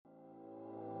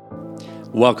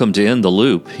Welcome to In the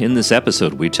Loop. In this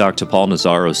episode, we talk to Paul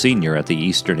Nazaro Sr. at the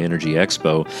Eastern Energy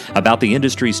Expo about the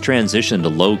industry's transition to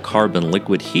low-carbon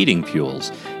liquid heating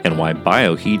fuels and why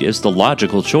bioheat is the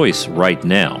logical choice right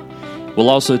now. We'll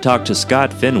also talk to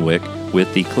Scott Fenwick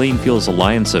with the Clean Fuels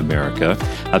Alliance of America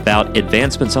about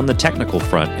advancements on the technical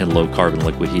front in low-carbon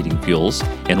liquid heating fuels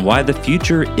and why the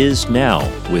future is now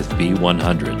with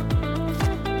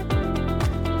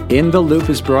B100. In the Loop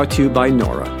is brought to you by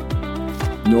NORA.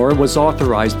 NORA was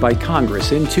authorized by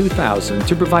Congress in 2000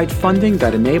 to provide funding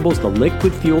that enables the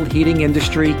liquid-fueled heating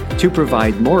industry to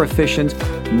provide more efficient,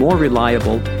 more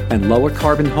reliable, and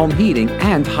lower-carbon home heating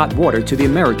and hot water to the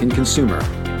American consumer.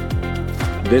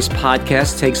 This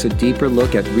podcast takes a deeper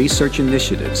look at research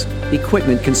initiatives,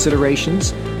 equipment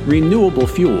considerations, renewable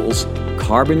fuels,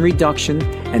 carbon reduction,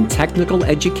 and technical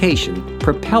education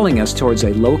propelling us towards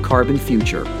a low-carbon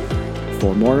future.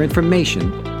 For more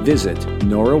information, visit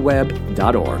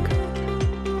noraweb.org.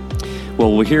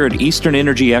 Well, we're here at Eastern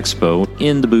Energy Expo.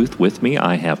 In the booth with me,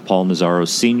 I have Paul Nazaro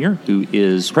Sr., who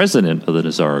is president of the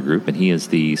Nazaro Group, and he is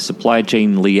the supply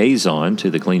chain liaison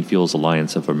to the Clean Fuels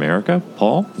Alliance of America.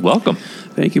 Paul, welcome.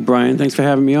 Thank you, Brian. Thanks for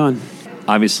having me on.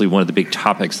 Obviously, one of the big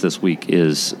topics this week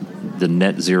is the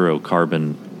net zero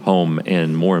carbon home,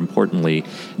 and more importantly,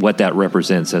 what that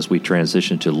represents as we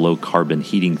transition to low-carbon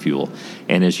heating fuel.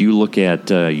 And as you look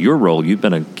at your role, you've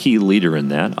been a key leader in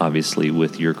that, obviously,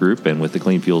 with your group and with the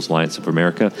Clean Fuels Alliance of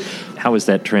America. How is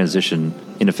that transition,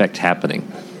 in effect, happening?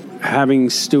 Having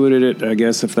stewarded it, I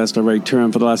guess, if that's the right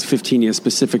term, for the last 15 years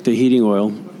specific to heating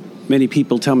oil, many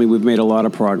people tell me we've made a lot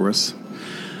of progress.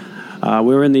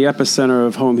 We're in the epicenter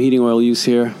of home heating oil use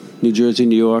here. New Jersey,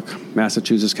 New York,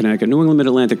 Massachusetts, Connecticut, New England,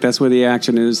 Mid-Atlantic. That's where the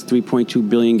action is, 3.2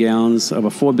 billion gallons of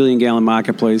a 4 billion gallon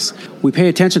marketplace. We pay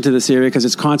attention to this area because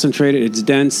it's concentrated, it's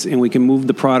dense, and we can move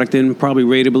the product in probably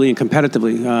ratably and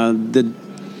competitively. The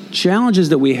challenges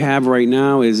that we have right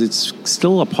now is it's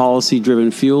still a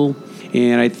policy-driven fuel,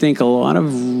 and I think a lot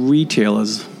of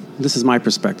retailers, this is my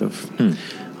perspective,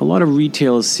 a lot of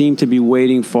retailers seem to be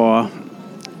waiting for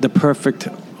the perfect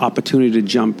opportunity to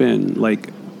jump in, like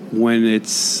when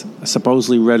it's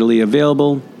supposedly readily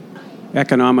available,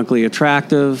 economically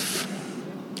attractive,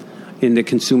 and the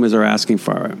consumers are asking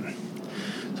for it.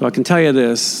 So I can tell you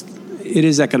this, it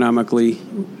is economically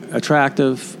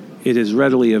attractive, it is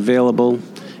readily available,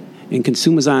 and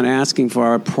consumers aren't asking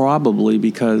for it probably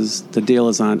because the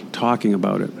dealers aren't talking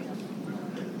about it.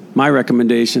 My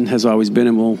recommendation has always been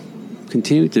and will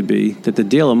continue to be that the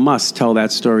dealer must tell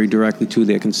that story directly to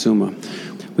their consumer.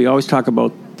 We always talk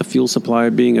about the fuel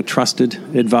supplier being a trusted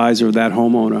advisor of that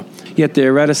homeowner. Yet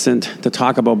they're reticent to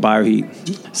talk about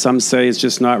bioheat. Some say it's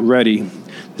just not ready.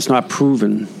 It's not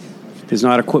proven. There's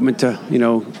not equipment to,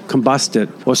 combust it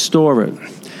or store it.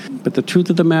 But the truth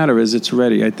of the matter is it's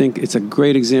ready. I think it's a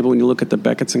great example when you look at the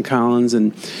Beckett's and Collins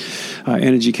and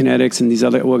Energy Kinetics and these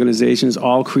other organizations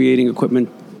all creating equipment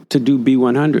to do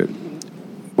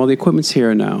B100. Well, the equipment's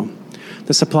here now.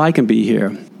 The supply can be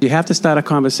here. You have to start a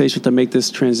conversation to make this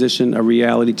transition a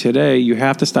reality today. You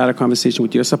have to start a conversation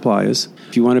with your suppliers.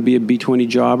 If you want to be a B20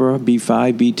 jobber,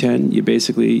 B5, B10, you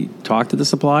basically talk to the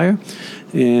supplier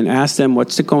and ask them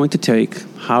what's it going to take,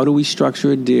 how do we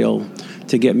structure a deal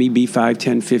to get me B5,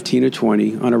 10, 15, or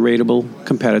 20 on a rateable,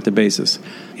 competitive basis.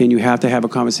 And you have to have a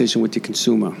conversation with your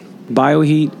consumer.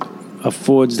 Bioheat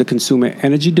affords the consumer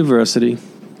energy diversity,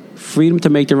 freedom to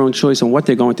make their own choice on what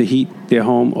they're going to heat their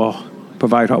home or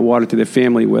provide hot water to their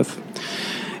family with.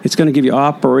 It's going to give you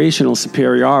operational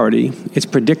superiority. It's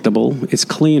predictable. It's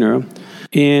cleaner.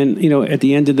 And, at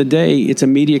the end of the day, it's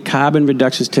immediate carbon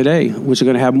reductions today, which are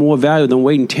going to have more value than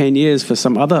waiting 10 years for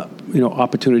some other,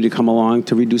 opportunity to come along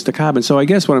to reduce the carbon. So I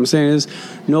guess what I'm saying is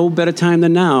no better time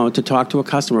than now to talk to a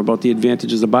customer about the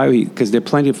advantages of bioheat because they're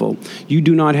plentiful. You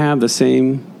do not have the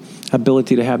same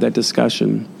ability to have that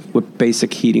discussion with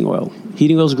basic heating oil.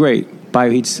 Heating oil is great.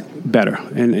 Bioheat's better,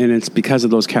 and it's because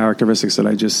of those characteristics that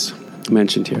I just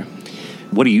mentioned here.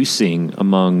 What are you seeing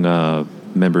among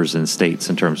members and states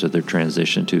in terms of their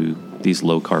transition to these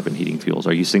low-carbon heating fuels?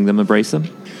 Are you seeing them embrace them?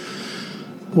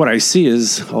 What I see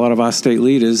is a lot of our state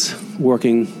leaders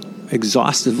working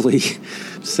exhaustively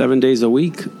 7 days a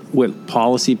week with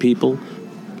policy people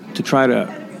to try to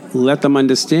let them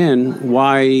understand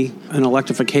why an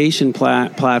electrification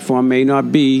platform may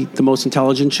not be the most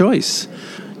intelligent choice.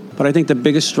 But I think the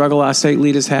biggest struggle our state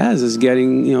leaders has is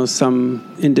getting,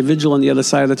 some individual on the other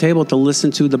side of the table to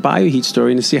listen to the bioheat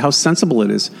story and to see how sensible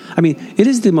it is. I mean, it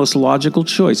is the most logical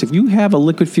choice. If you have a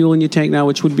liquid fuel in your tank now,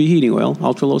 which would be heating oil,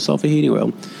 ultra-low sulfur heating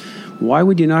oil, why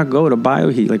would you not go to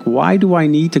bioheat? Like, why do I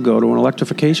need to go to an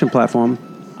electrification platform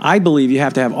I believe you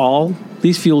have to have all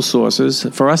these fuel sources.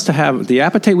 For us to have the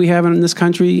appetite we have in this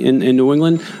country, in New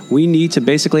England, we need to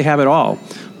basically have it all.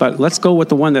 But let's go with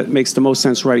the one that makes the most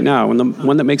sense right now. And the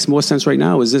one that makes more sense right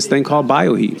now is this thing called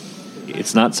bioheat.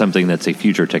 It's not something that's a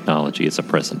future technology. It's a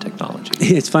present technology.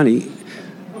 It's funny.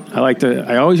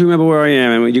 I always remember where I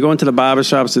am. And when you go into the barber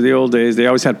shops of the old days, they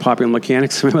always had Popular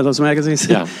Mechanics. Remember those magazines?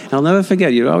 Yeah. I'll never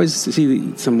forget. You'd always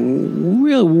see some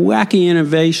real wacky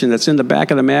innovation that's in the back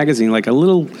of the magazine, like a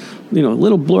little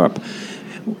blurb.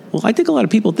 Well, I think a lot of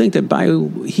people think that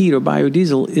bioheat or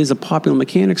biodiesel is a Popular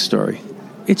Mechanics story.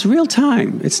 It's real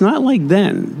time. It's not like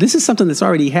then. This is something that's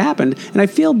already happened, and I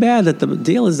feel bad that the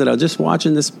dealers that are just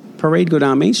watching this parade go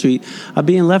down Main Street are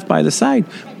being left by the side.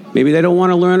 Maybe they don't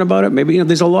want to learn about it. Maybe,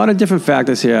 there's a lot of different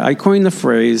factors here. I coined the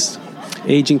phrase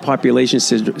aging population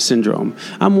syndrome.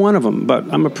 I'm one of them, but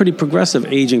I'm a pretty progressive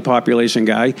aging population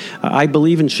guy. I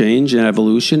believe in change and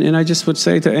evolution, and I just would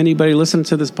say to anybody listening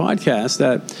to this podcast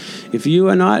that if you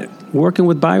are not working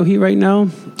with bioheat right now,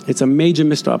 it's a major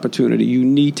missed opportunity. You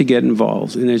need to get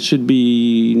involved, and it should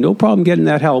be no problem getting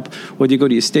that help. Whether you go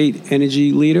to your state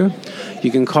energy leader,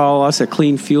 you can call us at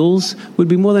Clean Fuels. We'd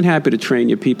be more than happy to train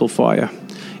your people for you.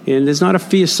 And there's not a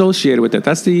fee associated with it.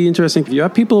 That's the interesting thing. If you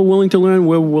have people who are willing to learn,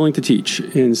 we're willing to teach.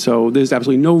 And so there's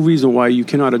absolutely no reason why you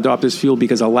cannot adopt this fuel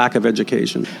because of lack of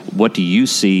education. What do you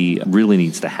see really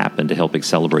needs to happen to help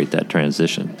accelerate that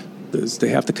transition? They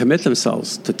have to commit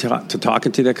themselves to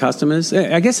talking to their customers.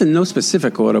 I guess in no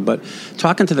specific order, but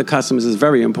talking to the customers is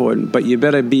very important. But you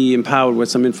better be empowered with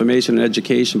some information and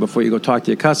education before you go talk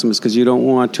to your customers because you don't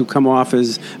want to come off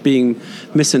as being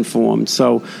misinformed.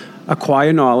 So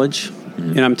acquire knowledge.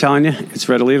 And I'm telling you, it's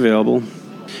readily available.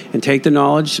 And take the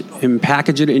knowledge and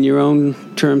package it in your own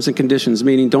terms and conditions,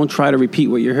 meaning don't try to repeat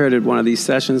what you heard at one of these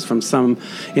sessions from some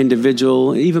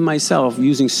individual, even myself,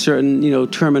 using certain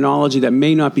terminology that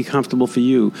may not be comfortable for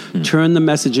you. Turn the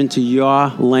message into your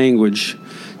language.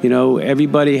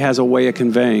 Everybody has a way of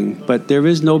conveying, but there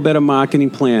is no better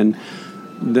marketing plan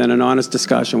than an honest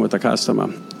discussion with the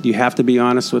customer. You have to be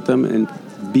honest with them and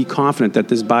be confident that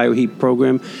this bioheat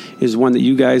program is one that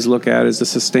you guys look at as a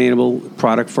sustainable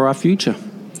product for our future.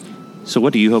 So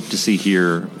what do you hope to see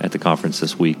here at the conference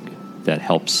this week that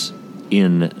helps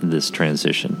in this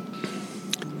transition?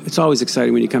 It's always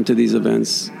exciting when you come to these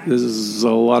events. There's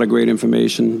a lot of great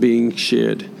information being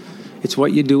shared. It's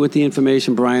what you do with the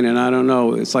information, Brian, and I don't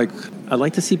know. It's like I'd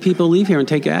like to see people leave here and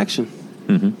take action.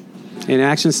 Mm-hmm. And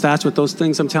action starts with those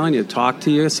things I'm telling you. Talk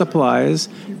to your suppliers,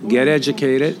 get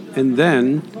educated, and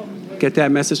then get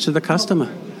that message to the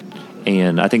customer.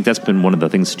 And I think that's been one of the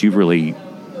things that you've really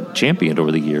championed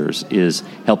over the years is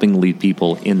helping lead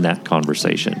people in that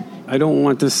conversation. I don't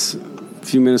want this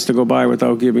few minutes to go by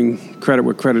without giving credit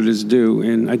where credit is due,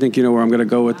 and I think you know where I'm going to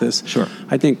go with this. Sure.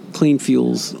 I think Clean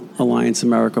Fuels Alliance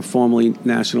America, formerly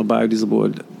National Biodiesel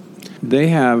Board, they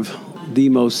have the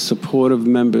most supportive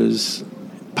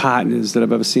partners that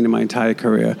I've ever seen in my entire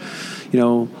career.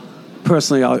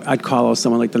 Personally, I'd call out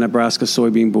someone like the Nebraska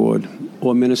Soybean Board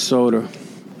or Minnesota,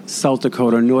 South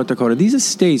Dakota, North Dakota. These are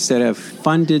states that have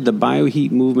funded the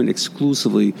bioheat movement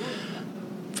exclusively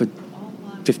for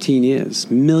 15 years,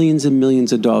 millions and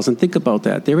millions of dollars. And think about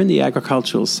that. They're in the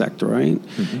agricultural sector, right?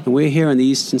 Mm-hmm. And we're here on the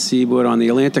Eastern Seaboard, on the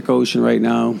Atlantic Ocean right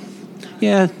now.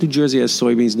 Yeah, New Jersey has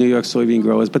soybeans, New York soybean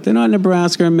growers, but they're not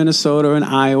Nebraska and Minnesota and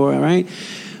Iowa, right?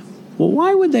 Well,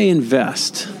 why would they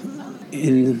invest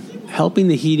in helping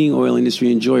the heating oil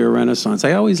industry enjoy a renaissance?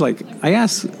 I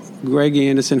asked Greg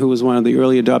Anderson, who was one of the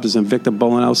early adopters, and Victor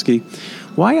Bolanowski,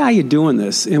 why are you doing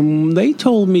this? And they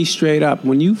told me straight up,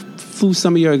 when you flew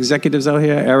some of your executives out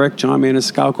here, Eric, John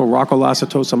Maniscalco, Rocco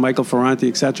Lasatosa, Michael Ferranti,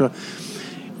 etc.,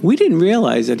 we didn't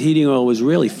realize that heating oil was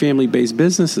really family-based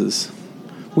businesses.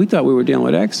 We thought we were dealing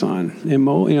with Exxon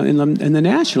and the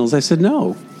Nationals. I said,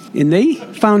 no. And they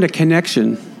found a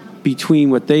connection between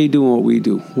what they do and what we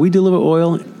do. We deliver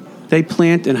oil. They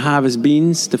plant and harvest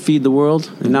beans to feed the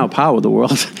world and now power the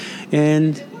world,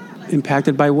 and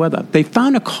impacted by weather. They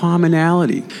found a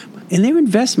commonality, and their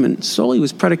investment solely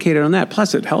was predicated on that.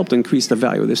 Plus, it helped increase the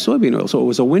value of their soybean oil, so it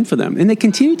was a win for them. And they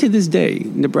continue to this day.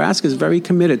 Nebraska is very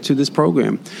committed to this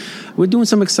program. We're doing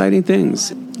some exciting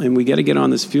things, and we got to get on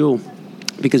this fuel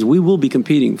because we will be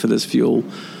competing for this fuel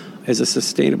as a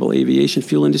sustainable aviation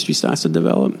fuel industry starts to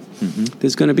develop. Mm-hmm.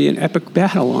 There's going to be an epic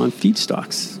battle on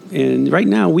feedstocks. And right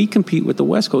now, we compete with the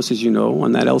West Coast, as you know,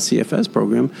 on that LCFS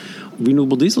program.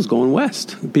 Renewable diesel is going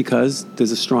west because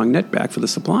there's a strong netback for the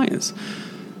suppliers.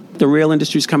 The rail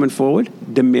industry is coming forward,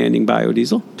 demanding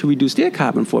biodiesel to reduce their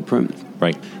carbon footprint.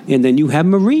 Right. And then you have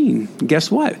marine.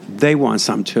 Guess what? They want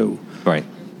some too. Right.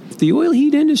 the oil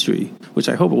heat industry, which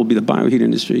I hope it will be the bioheat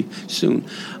industry soon,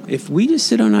 if we just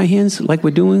sit on our hands like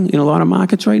we're doing in a lot of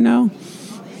markets right now,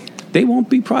 they won't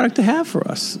be product to have for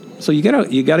us. So you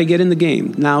gotta get in the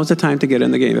game. Now is the time to get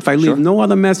in the game. If I leave no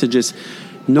other messages,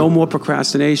 no more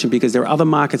procrastination, because there are other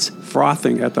markets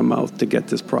frothing at the mouth to get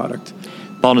this product.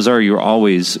 Paul Nazzaro, you're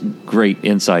always great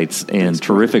insights and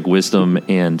terrific wisdom,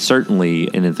 and certainly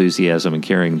an enthusiasm in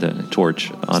carrying the torch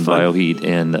on bioheat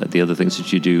and the other things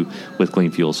that you do with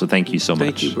clean fuel. So thank you so much.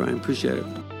 Thank you, Brian. Appreciate it.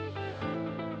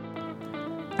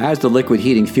 As the liquid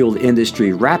heating fuel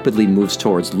industry rapidly moves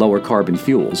towards lower carbon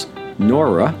fuels,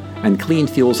 NORA and Clean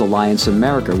Fuels Alliance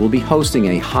America will be hosting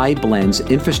a High Blends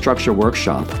Infrastructure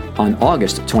Workshop on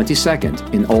August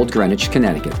 22nd in Old Greenwich,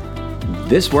 Connecticut.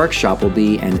 This workshop will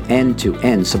be an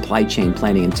end-to-end supply chain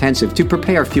planning intensive to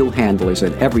prepare fuel handlers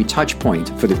at every touch point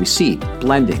for the receipt,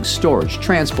 blending, storage,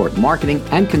 transport, marketing,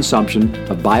 and consumption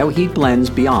of bioheat blends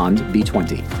beyond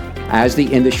B20. As the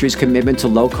industry's commitment to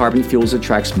low-carbon fuels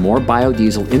attracts more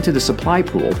biodiesel into the supply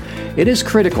pool, it is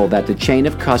critical that the chain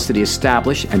of custody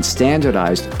establish and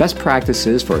standardized best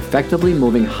practices for effectively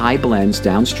moving high blends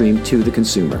downstream to the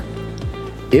consumer.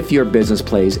 If your business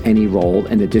plays any role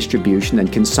in the distribution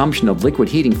and consumption of liquid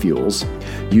heating fuels,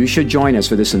 you should join us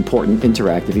for this important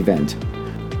interactive event.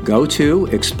 Go to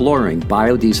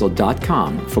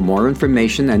exploringbiodiesel.com for more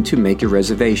information and to make your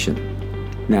reservation.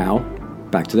 Now,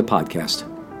 back to the podcast.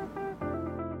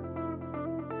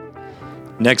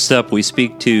 Next up, we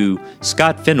speak to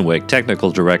Scott Fenwick, Technical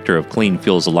Director of Clean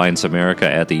Fuels Alliance America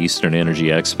at the Eastern Energy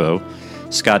Expo.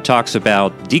 Scott talks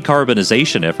about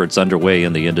decarbonization efforts underway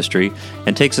in the industry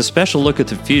and takes a special look at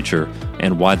the future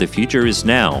and why the future is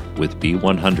now with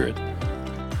B100.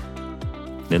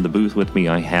 In the booth with me,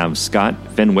 I have Scott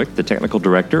Fenwick, the Technical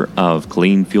Director of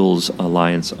Clean Fuels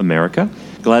Alliance America.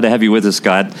 Glad to have you with us,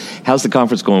 Scott. How's the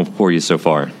conference going for you so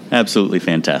far? Absolutely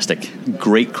fantastic.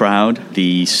 Great crowd.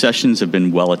 The sessions have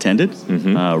been well attended.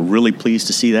 Really pleased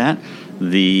to see that.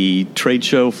 The trade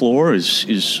show floor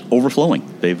is overflowing.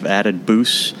 They've added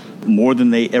booths more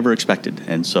than they ever expected.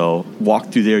 And so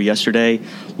walked through there yesterday.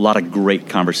 A lot of great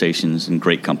conversations and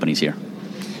great companies here.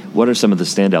 What are some of the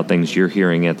standout things you're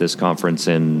hearing at this conference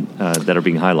and that are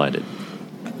being highlighted?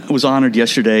 I was honored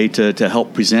yesterday to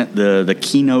help present the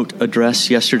keynote address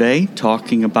yesterday,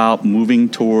 talking about moving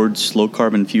towards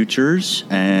low-carbon futures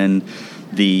and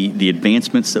the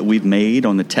advancements that we've made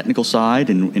on the technical side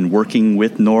in working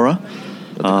with NORA.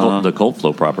 The cold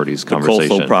flow properties conversation. The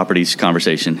cold flow properties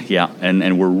conversation, yeah.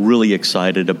 And we're really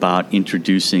excited about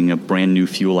introducing a brand new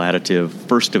fuel additive,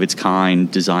 first of its kind,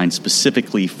 designed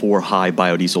specifically for high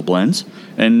biodiesel blends.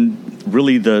 And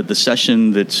really the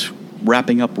session that's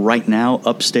wrapping up right now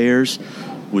upstairs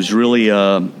was really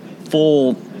a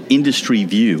full industry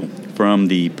view from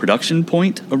the production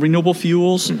point of renewable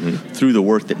fuels through the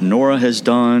work that NORA has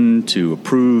done to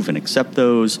approve and accept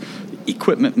those,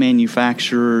 equipment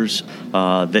manufacturers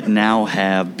that now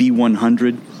have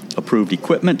B100 approved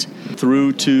equipment,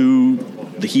 through to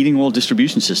the heating oil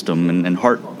distribution system and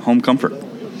home comfort.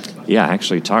 Yeah, I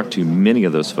actually talked to many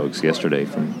of those folks yesterday,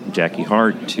 from Jackie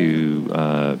Hart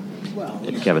to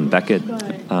Kevin Beckett.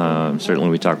 Certainly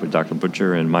we talked with Dr.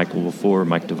 Butcher and Michael before,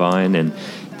 Mike Devine, and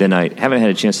then I haven't had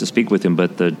a chance to speak with him,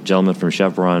 but the gentleman from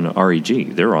Chevron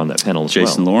REG, they're on that panel as well.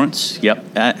 Jason Lawrence, yep,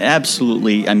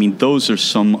 absolutely. I mean, those are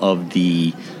some of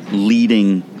the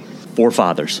leading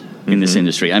forefathers in this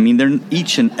industry. I mean, they're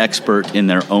each an expert in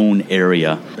their own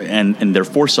area, and their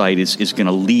foresight is going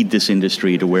to lead this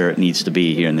industry to where it needs to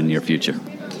be here in the near future.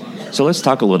 So let's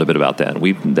talk a little bit about that.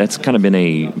 That's kind of been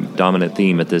a dominant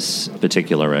theme at this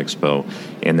particular expo,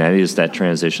 and that is that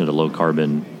transition to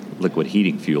low-carbon liquid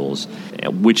heating fuels,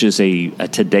 which is a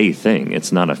today thing.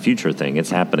 It's not a future thing. It's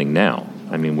happening now.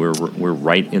 I mean, we're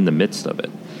right in the midst of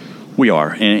it. We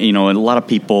are. And, and a lot of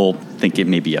people think it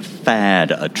may be a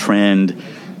fad, a trend.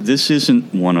 This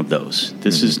isn't one of those.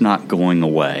 This is not going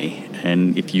away.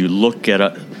 And if you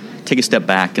take a step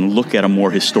back and look at a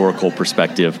more historical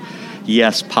perspective,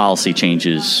 yes, policy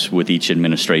changes with each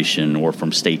administration or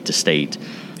from state to state.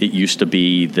 It used to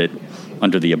be that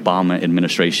under the Obama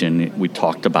administration, we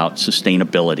talked about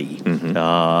sustainability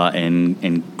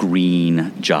and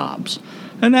green jobs.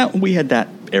 And that we had that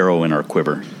arrow in our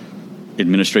quiver.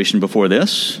 Administration before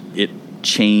this, it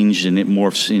changed and it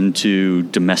morphs into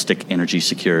domestic energy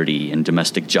security and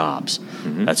domestic jobs.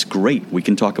 That's great. We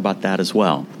can talk about that as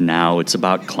well. Now it's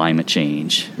about climate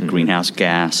change, greenhouse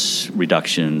gas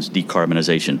reductions,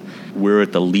 decarbonization. We're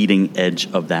at the leading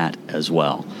edge of that as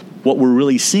well. What we're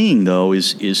really seeing, though,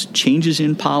 is changes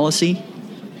in policy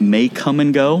may come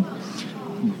and go,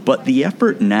 but the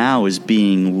effort now is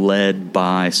being led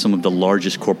by some of the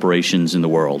largest corporations in the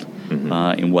world.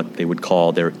 in what they would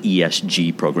call their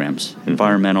ESG programs,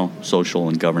 environmental, social,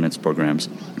 and governance programs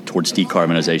towards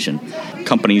decarbonization.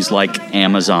 Companies like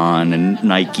Amazon and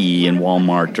Nike and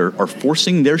Walmart are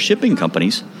forcing their shipping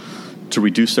companies to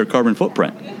reduce their carbon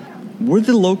footprint. We're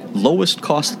the lowest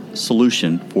cost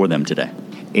solution for them today.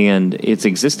 And it's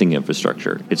existing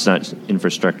infrastructure. It's not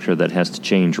infrastructure that has to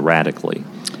change radically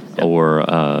or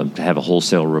to have a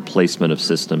wholesale replacement of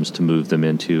systems to move them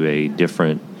into a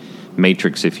different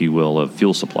matrix, if you will, of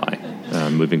fuel supply,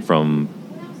 moving from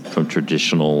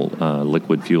traditional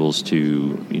liquid fuels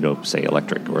to, say,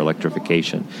 electric or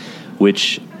electrification,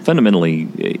 which fundamentally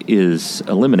is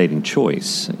eliminating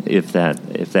choice if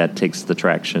that takes the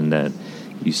traction that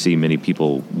you see many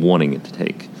people wanting it to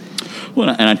take. Well,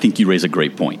 and I think you raise a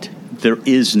great point. There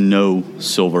is no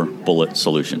silver bullet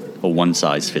solution, a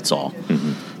one-size-fits-all.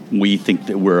 We think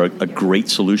that we're a great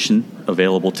solution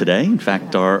available today. In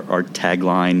fact, our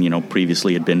tagline,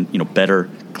 previously had been, better,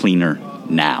 cleaner,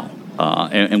 now.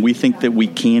 And we think that we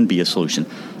can be a solution.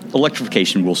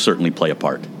 Electrification will certainly play a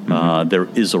part. There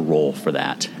is a role for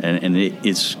that. And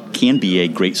it can be a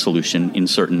great solution in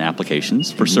certain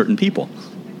applications for certain people.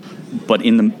 But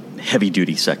in the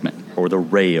heavy-duty segment or the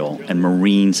rail and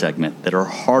marine segment that are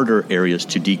harder areas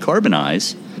to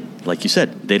decarbonize, like you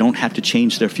said, they don't have to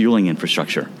change their fueling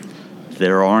infrastructure.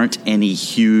 There aren't any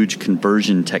huge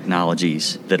conversion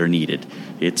technologies that are needed.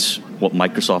 It's what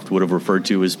Microsoft would have referred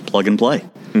to as plug and play.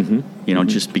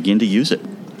 Just begin to use it.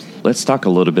 Let's talk a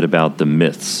little bit about the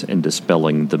myths and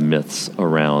dispelling the myths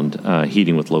around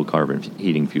heating with low-carbon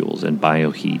heating fuels and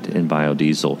bioheat and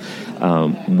biodiesel.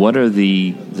 What are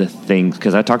the things,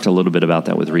 because I talked a little bit about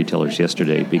that with retailers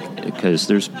yesterday, because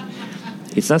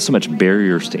it's not so much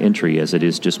barriers to entry as it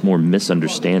is just more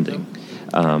misunderstanding,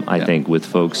 I think, with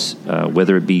folks,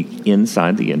 whether it be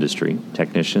inside the industry,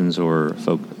 technicians or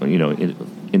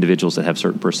individuals that have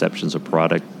certain perceptions of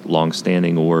product,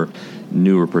 long-standing or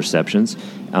newer perceptions,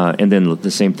 and then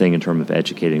the same thing in terms of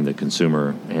educating the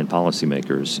consumer and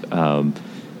policymakers.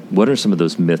 What are some of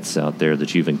those myths out there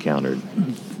that you've encountered?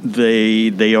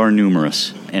 They are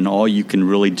numerous, and all you can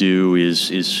really do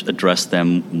is address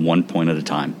them one point at a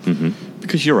time.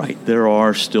 Because you're right, there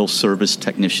are still service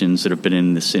technicians that have been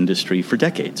in this industry for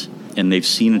decades, and they've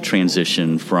seen a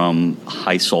transition from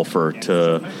high sulfur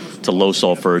to low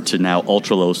sulfur to now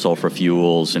ultra low sulfur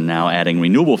fuels, and now adding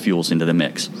renewable fuels into the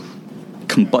mix.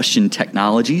 Combustion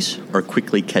technologies are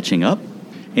quickly catching up,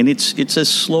 and it's a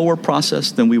slower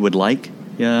process than we would like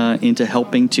into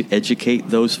helping to educate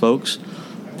those folks.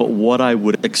 But what I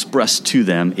would express to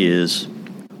them is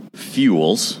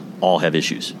fuels all have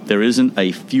issues. There isn't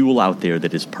a fuel out there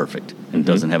that is perfect and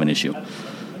doesn't have an issue.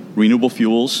 Renewable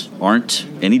fuels aren't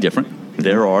any different.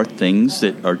 There are things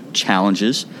that are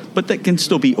challenges, but that can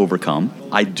still be overcome.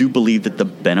 I do believe that the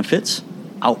benefits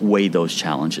outweigh those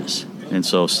challenges. And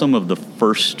so some of the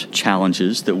first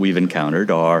challenges that we've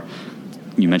encountered are,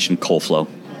 you mentioned cold flow.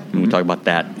 When we talk about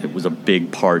that, it was a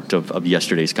big part of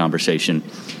yesterday's conversation.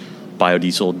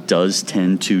 Biodiesel does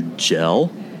tend to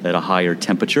gel at a higher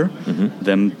temperature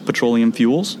than petroleum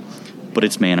fuels, but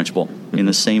it's manageable in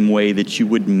the same way that you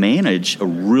would manage a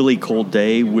really cold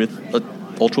day with an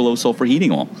ultra-low sulfur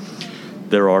heating oil.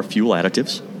 There are fuel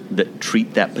additives that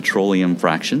treat that petroleum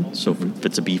fraction. So if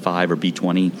it's a B5 or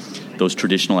B20, those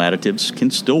traditional additives can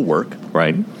still work.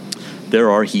 Right. There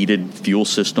are heated fuel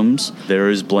systems. There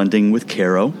is blending with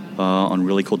Caro on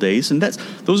really cold days. And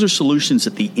those are solutions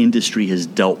that the industry has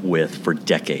dealt with for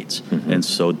decades. And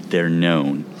so they're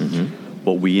known.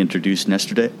 What we introduced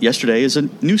yesterday is a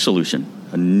new solution,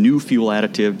 a new fuel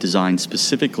additive designed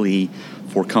specifically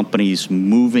for companies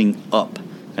moving up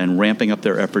and ramping up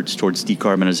their efforts towards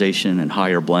decarbonization and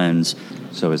higher blends.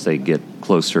 So as they get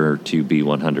closer to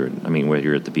B100, I mean, whether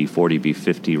you're at the B40,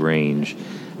 B50 range,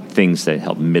 things that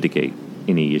help mitigate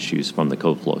any issues from the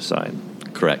cold flow side.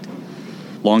 Correct.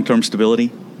 Long-term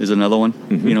stability is another one,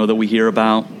 that we hear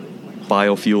about.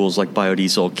 Biofuels like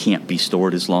biodiesel can't be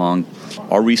stored as long.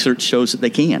 Our research shows that they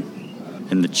can.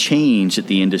 And the change that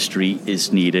the industry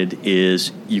is needed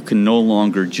is you can no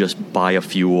longer just buy a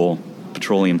fuel,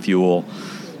 petroleum fuel,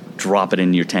 drop it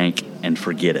in your tank, and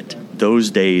forget it. Those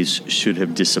days should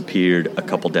have disappeared a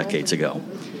couple decades ago.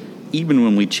 Even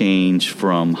when we change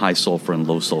from high sulfur and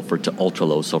low sulfur to ultra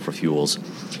low sulfur fuels,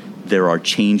 there are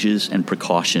changes and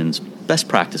precautions, best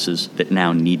practices that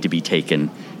now need to be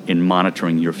taken in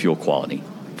monitoring your fuel quality.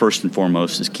 First and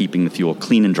foremost is keeping the fuel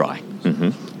clean and dry.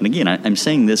 And again, I'm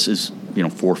saying this is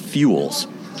for fuels.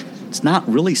 It's not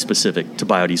really specific to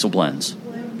biodiesel blends,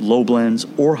 low blends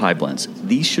or high blends.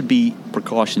 These should be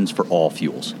precautions for all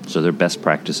fuels. So they're best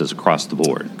practices across the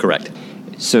board. Correct.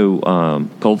 So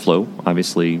cold flow,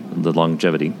 obviously the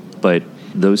longevity But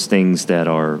those things that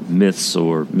are myths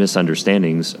or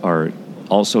misunderstandings are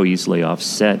also easily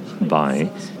offset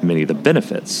by many of the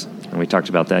benefits. And we talked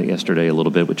about that yesterday a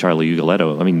little bit with Charlie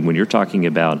Ugoletto. I mean, when you're talking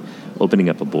about opening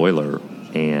up a boiler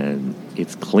and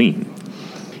it's clean,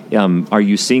 are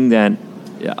you seeing that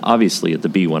obviously at the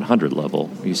B100 level?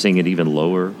 Are you seeing it even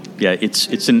lower? Yeah, it's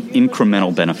an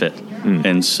incremental benefit.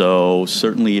 And so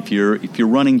certainly if you're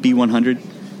running B100,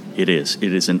 it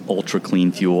is an ultra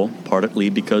clean fuel, partly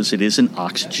because it is an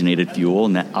oxygenated fuel,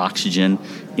 and that oxygen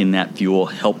in that fuel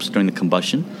helps during the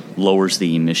combustion, lowers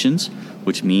the emissions,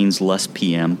 which means less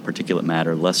PM, particulate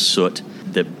matter, less soot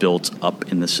that builds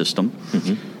up in the system.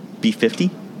 B50,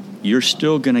 you're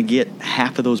still going to get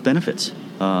half of those benefits.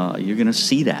 You're going to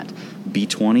see that.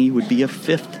 B20 would be a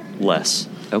fifth less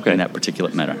in that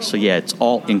particulate matter. So yeah, it's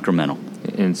all incremental.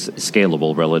 And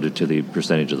scalable relative to the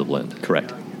percentage of the blend.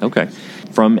 Correct. Okay.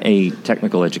 From a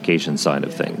technical education side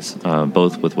of things,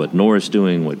 both with what NORA's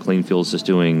doing, what Clean Fuels is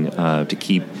doing, to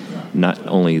keep not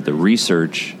only the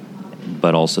research,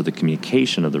 but also the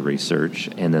communication of the research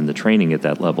and then the training at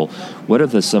that level, what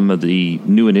are some of the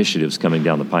new initiatives coming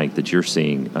down the pike that you're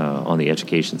seeing on the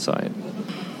education side?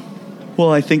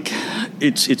 Well, I think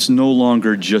it's no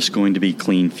longer just going to be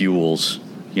Clean Fuels,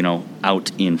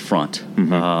 out in front.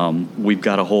 We've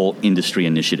got a whole industry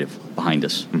initiative behind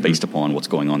us based upon what's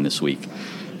going on this week.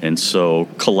 And so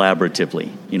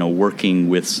collaboratively, working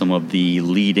with some of the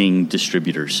leading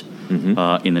distributors in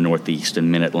the Northeast and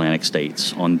Mid-Atlantic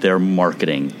states on their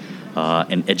marketing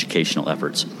and educational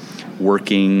efforts.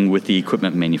 Working with the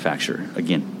equipment manufacturer.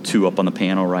 Again, 2 up on the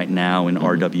panel right now in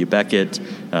R.W. Beckett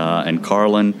and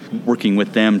Carlin, working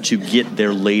with them to get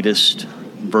their latest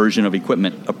version of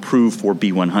equipment approved for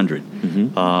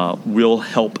B100. We'll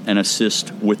help and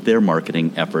assist with their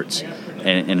marketing efforts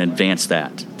and advance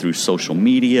that through social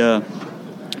media,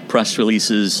 press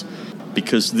releases,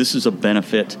 because this is a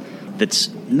benefit that's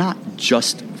not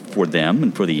just for them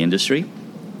and for the industry,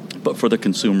 but for the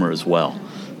consumer as well,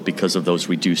 because of those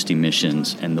reduced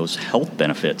emissions and those health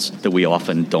benefits that we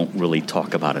often don't really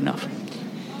talk about enough.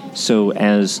 So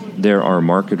as there are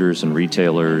marketers and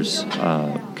retailers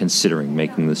considering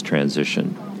making this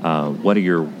transition, what are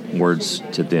your words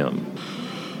to them?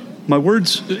 My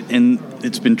words, and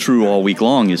it's been true all week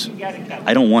long, is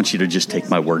I don't want you to just take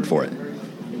my word for it.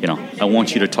 I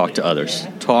want you to talk to others.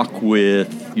 Talk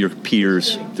with your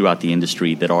peers throughout the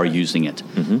industry that are using it.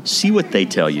 See what they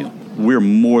tell you. We're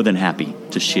more than happy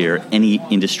to share any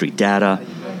industry data,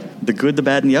 the good, the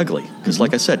bad, and the ugly. Because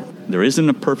like I said, there isn't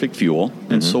a perfect fuel,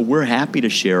 and so we're happy to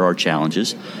share our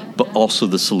challenges, but also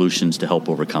the solutions to help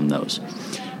overcome those.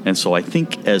 And so I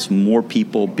think as more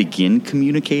people begin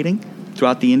communicating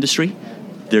throughout the industry,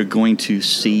 they're going to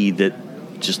see that,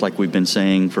 just like we've been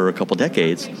saying for a couple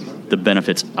decades, the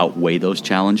benefits outweigh those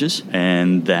challenges,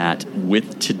 and that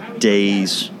with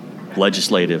today's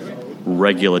legislative,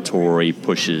 regulatory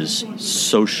pushes,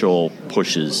 social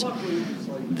pushes,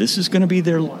 this is going to be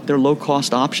their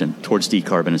low-cost option towards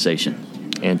decarbonization.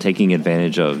 And taking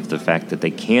advantage of the fact that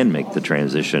they can make the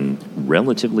transition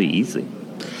relatively easy.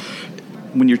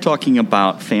 When you're talking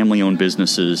about family-owned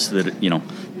businesses that,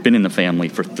 been in the family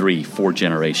for 3-4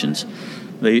 generations,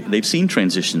 they've seen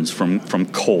transitions from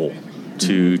coal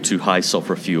to high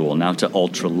sulfur fuel, now to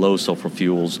ultra low sulfur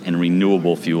fuels and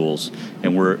renewable fuels,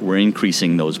 and we're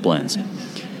increasing those blends.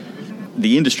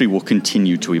 The industry will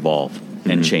continue to evolve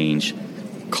and change.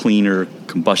 Cleaner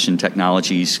combustion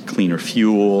technologies, cleaner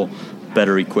fuel,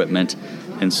 better equipment.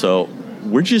 And so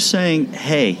we're just saying,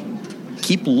 hey,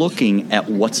 keep looking at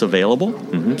what's available,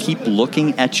 keep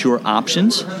looking at your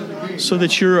options so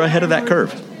that you're ahead of that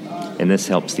curve. And this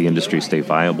helps the industry stay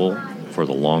viable for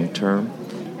the long term.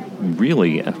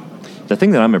 Really, the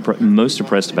thing that I'm most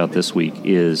impressed about this week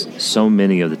is so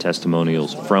many of the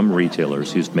testimonials from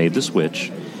retailers who've made the switch.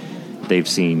 They've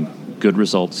seen good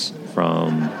results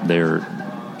from their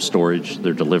storage,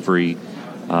 their delivery,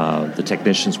 the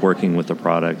technicians working with the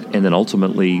product, and then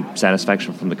ultimately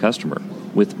satisfaction from the customer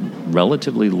with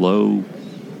relatively low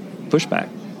pushback.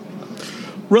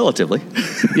 Relatively.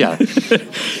 Yeah.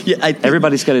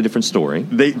 Everybody's got a different story.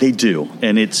 They do.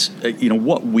 And it's,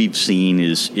 what we've seen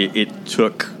is it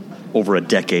took over a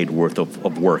decade worth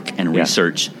of work and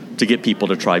research to get people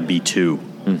to try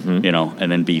B2,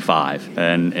 and then B5.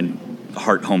 And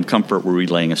Heart Home Comfort were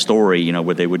relaying a story,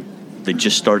 where they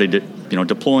just started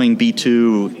deploying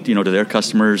B2, to their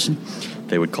customers.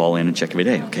 They would call in and check every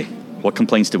day. Okay, what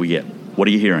complaints did we get? What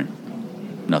are you hearing?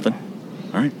 Nothing.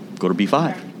 All right, go to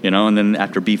B5. And then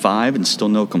after B5 and still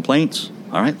no complaints,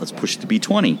 all right, let's push to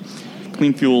B20.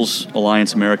 Clean Fuels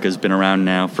Alliance America has been around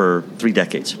now for 3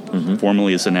 decades,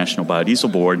 formerly as the National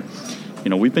Biodiesel Board.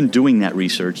 We've been doing that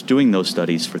research, doing those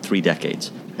studies for 3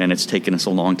 decades, and it's taken us a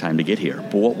long time to get here.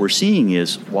 But what we're seeing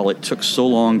is, while it took so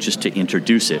long just to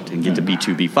introduce it and get to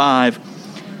B2, B5,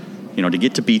 to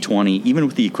get to B20, even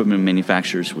with the equipment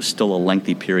manufacturers, was still a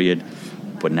lengthy period.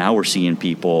 But now we're seeing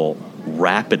people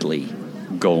rapidly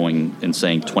going and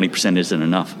saying 20% isn't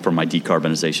enough for my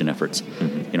decarbonization efforts.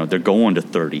 They're going to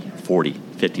 30, 40,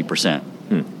 50%.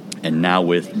 And now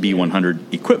with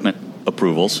B100 equipment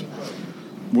approvals,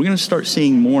 we're going to start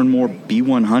seeing more and more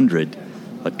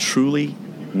B100, a truly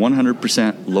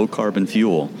 100% low-carbon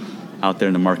fuel, out there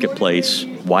in the marketplace,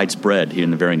 widespread here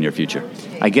in the very near future.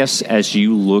 I guess as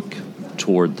you look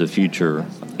toward the future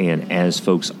and as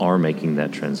folks are making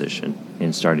that transition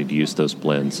and starting to use those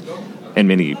blends, and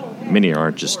many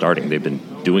aren't just starting, they've been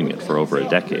doing it for over a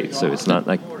decade, so it's not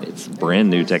like it's brand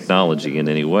new technology in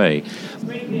any way,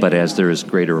 but as there is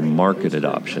greater market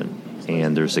adoption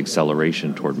and there's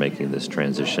acceleration toward making this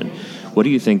transition, what do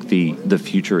you think the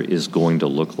future is going to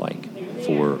look like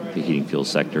for the heating fuel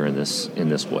sector in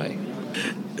this way?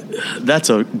 That's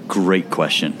a great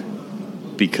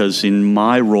question, because in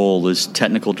my role as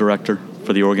technical director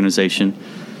for the organization,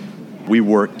 we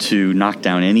work to knock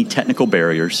down any technical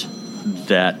barriers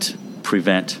that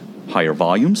prevent higher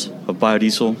volumes of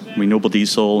biodiesel, renewable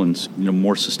diesel, and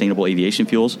more sustainable aviation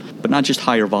fuels, but not just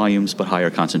higher volumes, but higher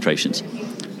concentrations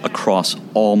across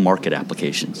all market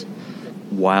applications.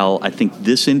 While I think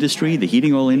this industry, the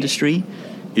heating oil industry,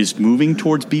 is moving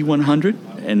towards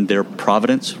B100 and their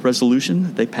Providence resolution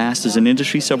that they passed as an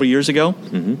industry several years ago,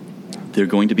 they're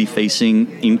going to be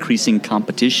facing increasing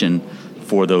competition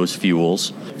for those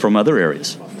fuels from other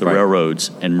areas, the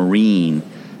railroads and marine,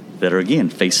 that are, again,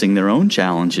 facing their own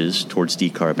challenges towards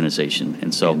decarbonization.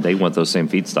 And they want those same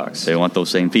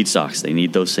feedstocks. They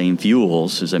need those same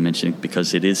fuels, as I mentioned,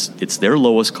 because it's their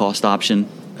lowest cost option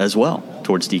as well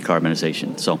towards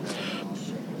decarbonization. So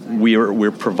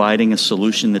we're providing a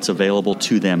solution that's available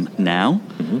to them now,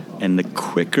 and the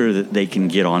quicker that they can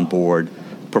get on board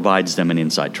provides them an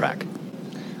inside track.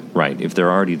 Right. If they're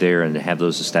already there and have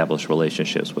those established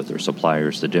relationships with their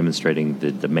suppliers, they're demonstrating the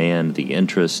demand, the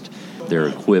interest, they're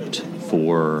equipped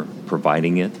for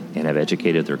providing it and have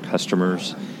educated their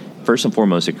customers. First and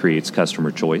foremost, it creates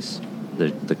customer choice.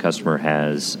 The customer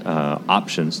has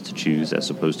options to choose as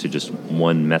opposed to just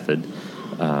one method,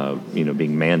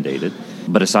 being mandated.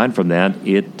 But aside from that,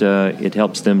 it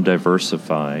helps them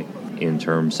diversify in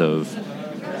terms of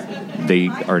they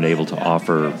are able to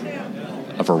offer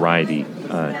a variety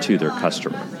to their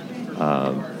customer.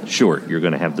 Sure, you're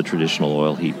going to have the traditional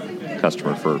oil heat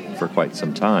customer for quite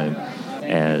some time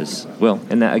as well.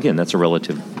 And that, again, that's a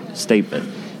relative statement.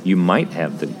 You might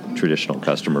have the traditional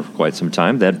customer for quite some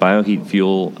time. That bioheat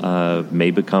fuel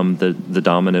may become the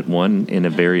dominant one in a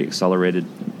very accelerated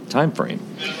time frame.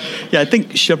 Yeah, I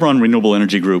think Chevron Renewable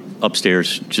Energy Group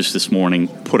upstairs just this morning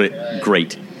put it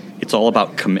great. It's all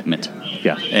about commitment.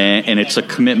 Yeah. And it's a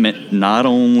commitment not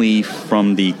only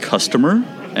from the customer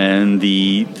and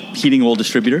the heating oil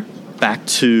distributor back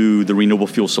to the renewable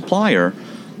fuel supplier,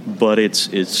 but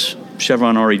it's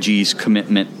Chevron REG's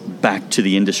commitment back to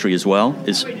the industry as well,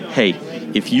 is, hey,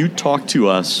 if you talk to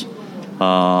us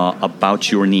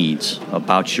about your needs,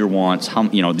 about your wants,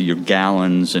 your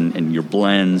gallons and your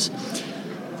blends,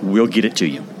 we'll get it to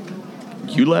you.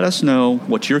 You let us know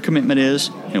what your commitment is,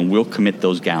 and we'll commit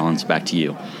those gallons back to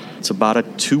you. It's about a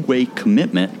two-way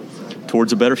commitment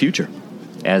towards a better future.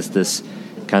 As this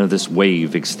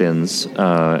wave extends,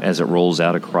 as it rolls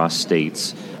out across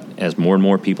states, as more and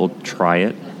more people try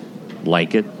it,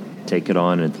 like it, take it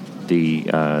on, and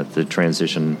the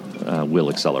transition will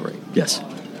accelerate. Yes.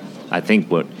 I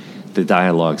think what the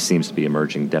dialogue seems to be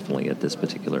emerging definitely at this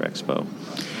particular expo.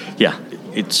 Yeah.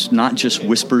 It's not just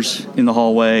whispers in the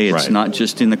hallway. It's not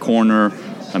just in the corner.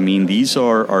 I mean, these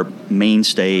are our main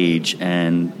stage,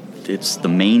 and it's the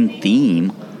main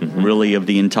theme, really, of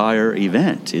the entire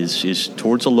event is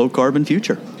towards a low-carbon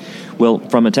future. Well,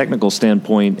 from a technical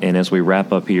standpoint, and as we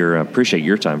wrap up here, I appreciate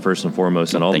your time, first and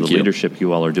foremost, and all the leadership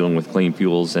you all are doing with Clean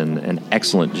Fuels, and an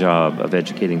excellent job of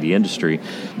educating the industry.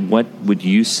 What would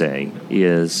you say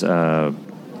is kind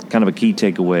of a key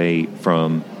takeaway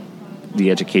from the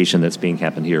education that's being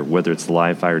happened here, whether it's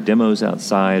live fire demos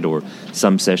outside or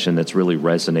some session that's really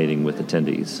resonating with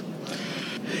attendees?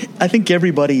 I think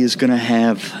everybody is going to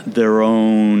have their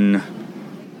own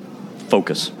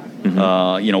focus.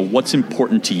 What's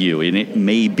important to you, and it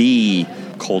may be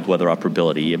cold weather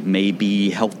operability, it may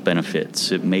be health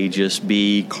benefits, it may just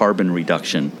be carbon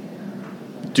reduction.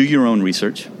 Do your own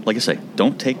research. Like I say,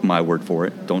 don't take my word for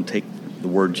it. Don't take the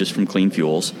word just from Clean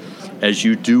Fuels. As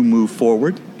you do move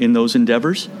forward in those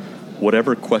endeavors,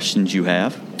 whatever questions you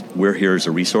have, we're here as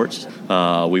a resource.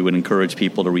 We would encourage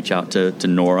people to reach out to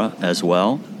NORA as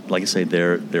well. Like I say,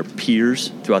 they're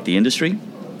peers throughout the industry,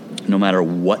 no matter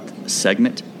what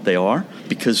segment they are,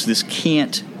 because this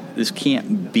can't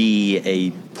be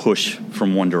a push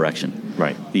from one direction.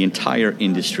 Right. The entire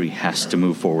industry has to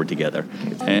move forward together,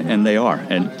 and they are,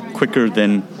 and quicker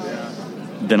than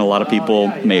a lot of people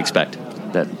may expect.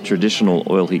 That traditional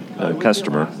oil heat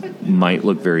customer might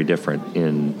look very different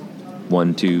in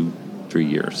 1, 2, 3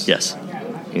 years. Yes.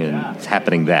 And it's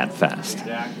happening that fast.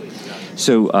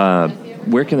 So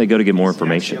where can they go to get more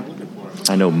information?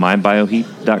 I know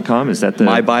mybioheat.com, is that the...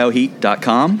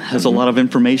 mybioheat.com has a lot of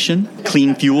information.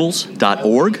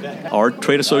 Cleanfuels.org. Our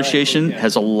trade association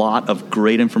has a lot of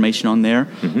great information on there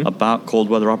about cold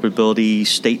weather operability,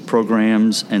 state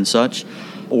programs, and such.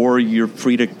 Or you're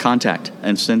free to contact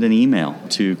and send an email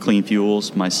to Clean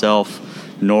Fuels,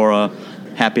 myself, Nora.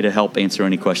 Happy to help answer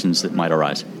any questions that might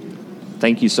arise.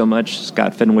 Thank you so much,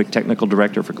 Scott Fenwick, Technical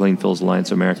Director for Clean Fuels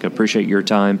Alliance America. Appreciate your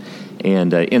time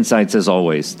and insights as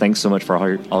always. Thanks so much for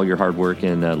all your hard work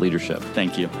and leadership.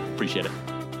 Thank you. Appreciate it.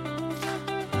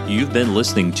 You've been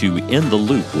listening to In the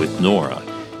Loop with NORA.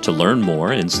 To learn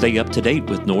more and stay up to date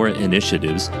with NORA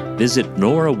initiatives, visit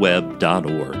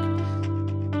noraweb.org.